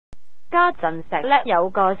家陣石叻有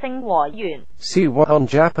個星和園 See what on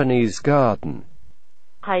Japanese garden.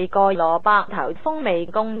 係個蘿蔔頭風味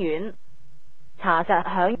公園。查實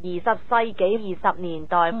響20世紀20年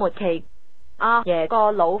代末期，阿爺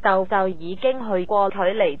個老豆就已經去過距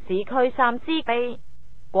離市區3之碑，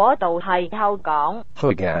嗰度係後港、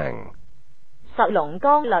Hexagonal. 實龍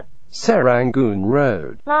崗律、Serangoon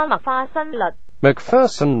Road. 拉麥花申律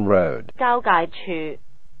MacPherson Road. 交界處。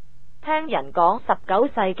聽人講19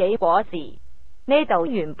世紀嗰時，呢度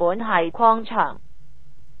原本係礦場，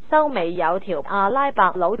收尾有條阿拉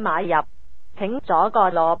伯佬買入，請咗個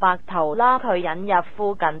蘿蔔頭啦佢引入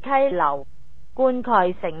附近溪流，灌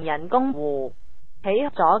溉成人工湖，起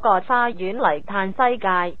咗個花園嚟嘆世界。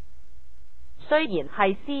雖然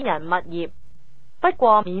係私人物業，不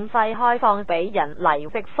過免費開放俾人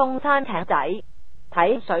嚟食風餐艇仔，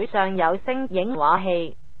睇水上有聲影畫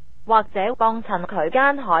戲，或者幫襯佢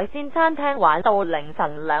間海鮮餐廳玩到凌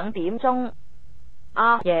晨2點鐘。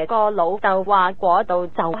阿爺個老豆話嗰度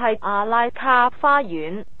就係阿拉卡花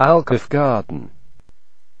園 Alkaff Garden.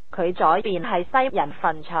 佢左邊係西人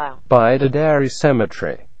墳場 Bidadari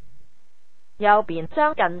Cemetery. 右邊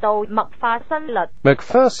將近到麥花申律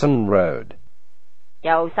MacPherson Road.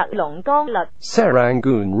 由實龍崗律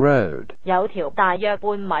Serangoon Road. 有條大約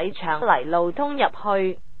半米長泥路通入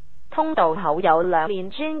去，通道口有2面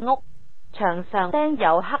磚屋，牆上釘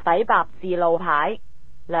有黑底白字路牌，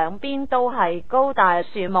兩邊都係高大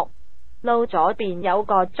樹木，路左邊有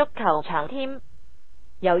個足球場添。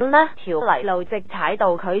由呢條泥路直踩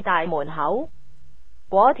到佢大門口，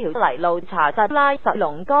嗰條泥路查實拉實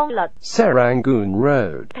龍崗律 Serangoon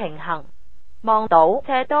Road. 平行，望到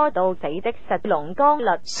車多到死的實龍崗律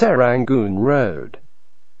Serangoon Road.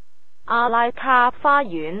 阿拉卡花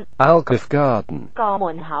園 Alkaff Garden. 個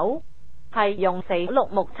門口係用4碌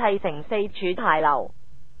木砌成4柱牌樓，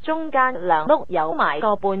中間2碌有埋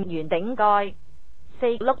個半圓頂蓋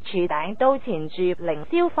，4碌柱頂都纏住凌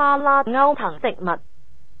霄花啦歐藤植物。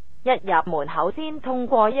一入門口先通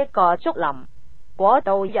過一個竹林，嗰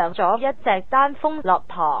度養咗一隻丹鳳駱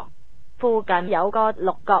駝，附近有個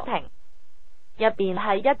6角亭，入邊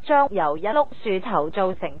係一張由1碌樹頭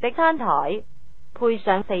造成的餐台，配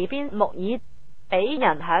上4邊木椅，俾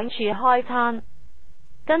人響處開餐。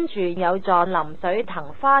跟住有座臨水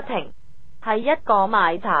藤花亭，係一個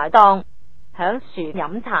賣茶檔，響樹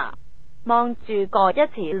飲茶，望住個一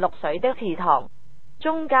池綠水的池塘，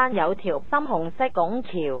中間有條深紅色拱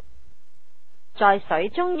橋，在水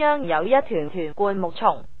中央有一團團灌木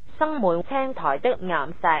叢，生滿青苔的岩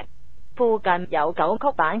石，附近有9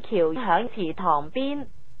曲板橋響池塘邊，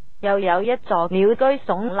又有一座鳥居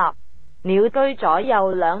聳立，鳥居左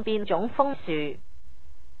右兩邊種楓樹。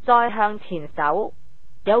再向前走，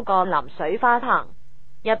有個臨水花棚，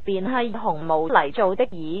入邊係紅毛泥做的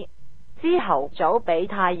椅，之後早俾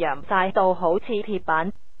太陽曬到好似鐵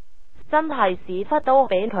板，真係屎忽都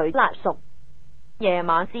俾佢辣熟。夜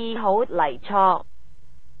晚試好嚟坐。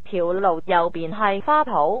條路右邊係花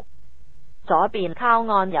圃，左邊靠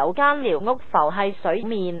岸有間寮屋浮喺水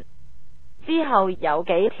面，之後有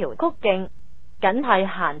幾條曲徑，梗係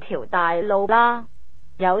行條大路啦。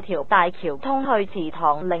有條大橋通去池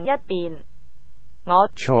塘另一邊。我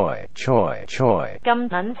咁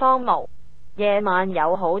撚荒謬，夜晚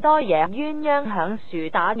有好多野鴛鴦響樹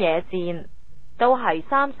打野戰，都係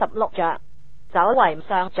36着，走為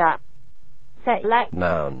上着。石礫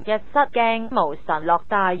日失驚無神落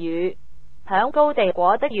大雨，響高地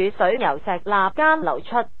果的雨水由石罅間流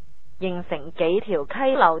出，形成幾條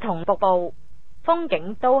溪流同瀑布，風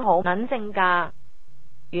景都好撚正㗎。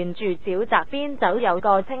沿住沼澤邊走有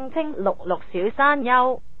個青青綠綠小山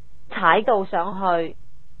丘，踩到上去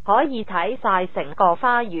可以睇晒成個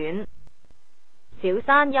花園。小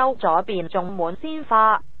山丘左邊種滿鮮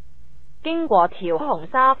花，經過條紅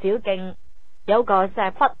沙小徑，有個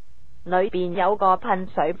石窟，裏邊有個噴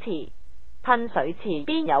水池，噴水池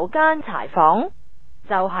邊有間柴房，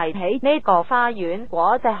就係喺呢個花園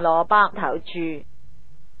嗰隻蘿蔔頭住。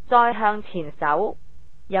再向前走，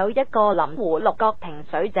有一個臨湖六角亭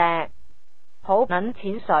水脊，好撚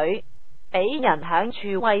淺水，俾人響處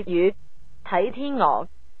餵魚睇天鵝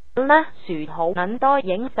呢。樹好撚多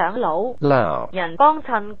影相佬人幫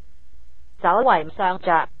襯。走為上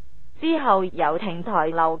着之後有亭台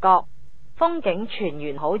樓閣，風景全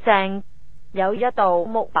園好正。有一道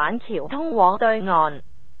木板橋通往對岸，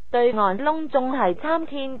對岸窿中係參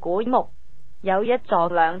天古木，有一座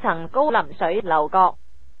2層高臨水樓閣，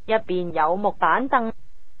入邊有木板凳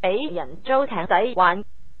俾人租艇仔玩。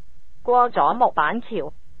過咗木板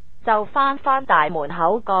橋就翻大門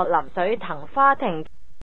口個臨水藤花亭。